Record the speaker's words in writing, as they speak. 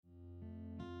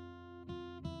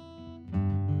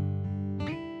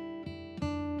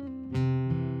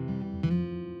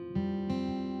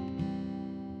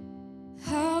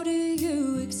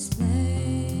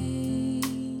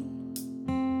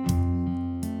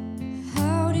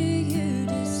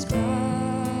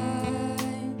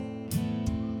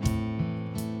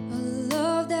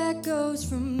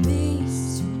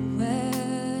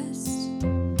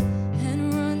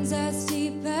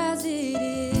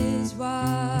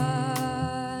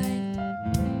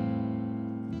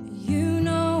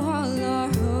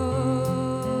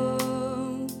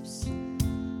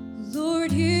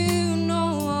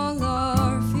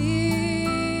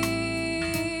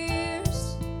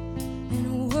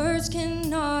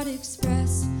cannot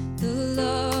express the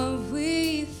love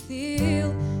we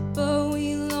feel, but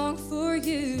we long for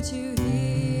you to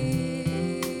hear.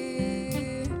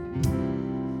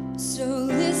 So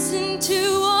listen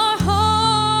to our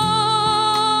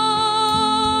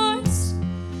hearts,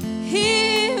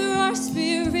 hear our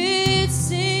spirits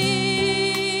sing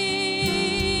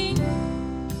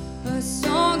a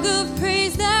song of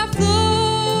praise that flows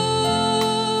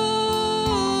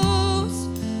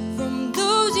from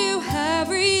those you have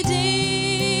redeemed.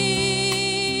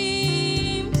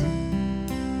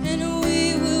 And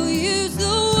we will use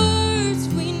the words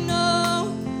we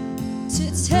know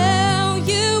to tell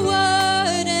you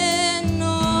what an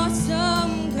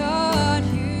awesome God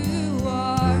you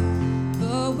are.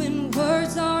 But when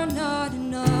words are not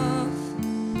enough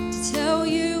to tell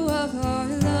you of our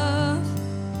love,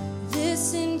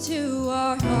 listen to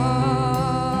our hearts.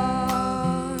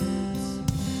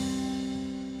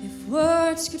 If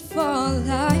words could fall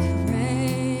like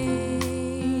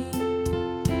rain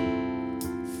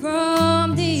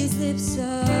from these lips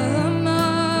of mine,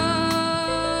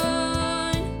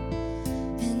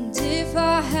 and if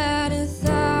I had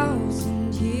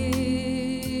 1,000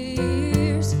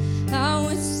 years, I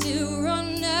would still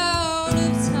run out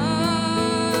of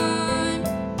time.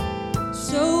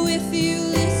 So if you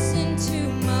listen to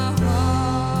my heart,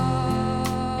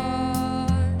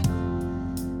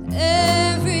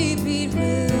 every beat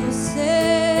will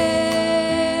say,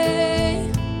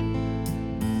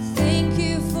 thank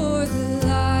you for the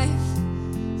life,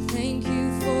 thank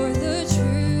you for the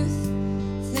truth,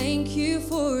 thank you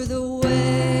for the way.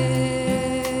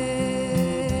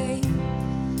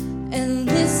 And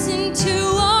listen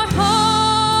to our hearts,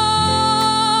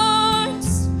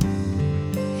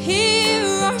 hear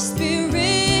our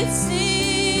spirits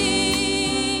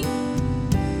sing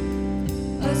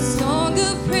a song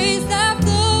of praise that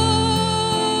flows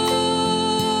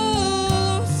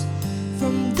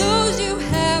from those you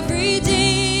have redeemed.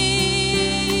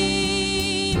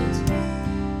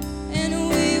 And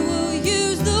we will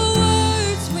use the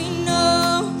words we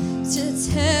know to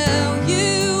tell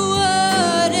you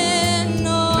what an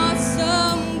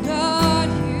awesome God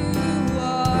you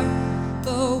are.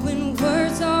 But when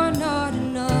words are not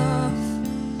enough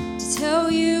to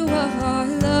tell you of our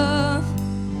love,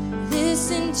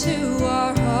 listen to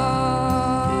our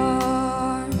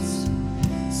hearts.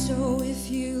 So if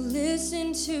you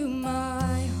listen to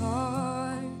my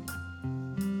heart,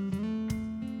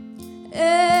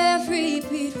 every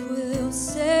beat will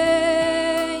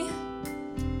say,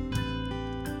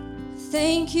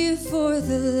 thank you for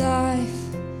the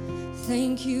life,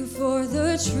 thank you for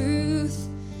the truth,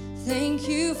 thank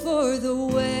you for the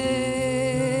way.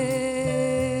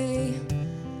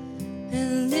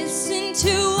 And listen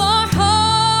to our hearts,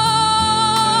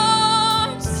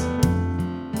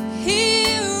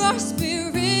 hear our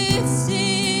spirits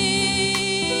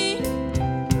sing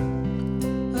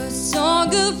a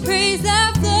song of praise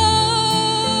that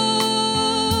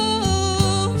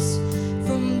flows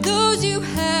from those you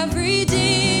have redeemed.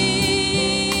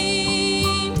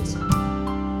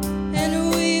 And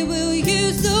we will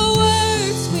use the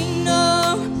words we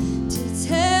know to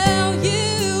tell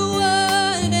you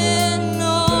what an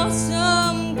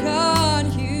awesome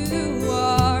God you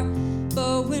are.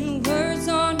 But when words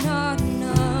are not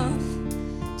enough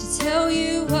to tell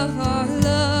you of our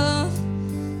love,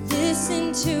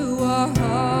 listen to our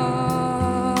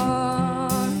hearts.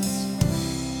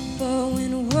 But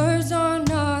when words are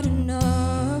not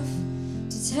enough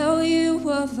to tell you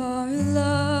of our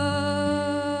love,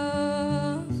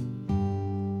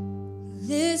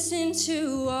 listen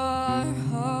to our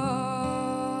hearts.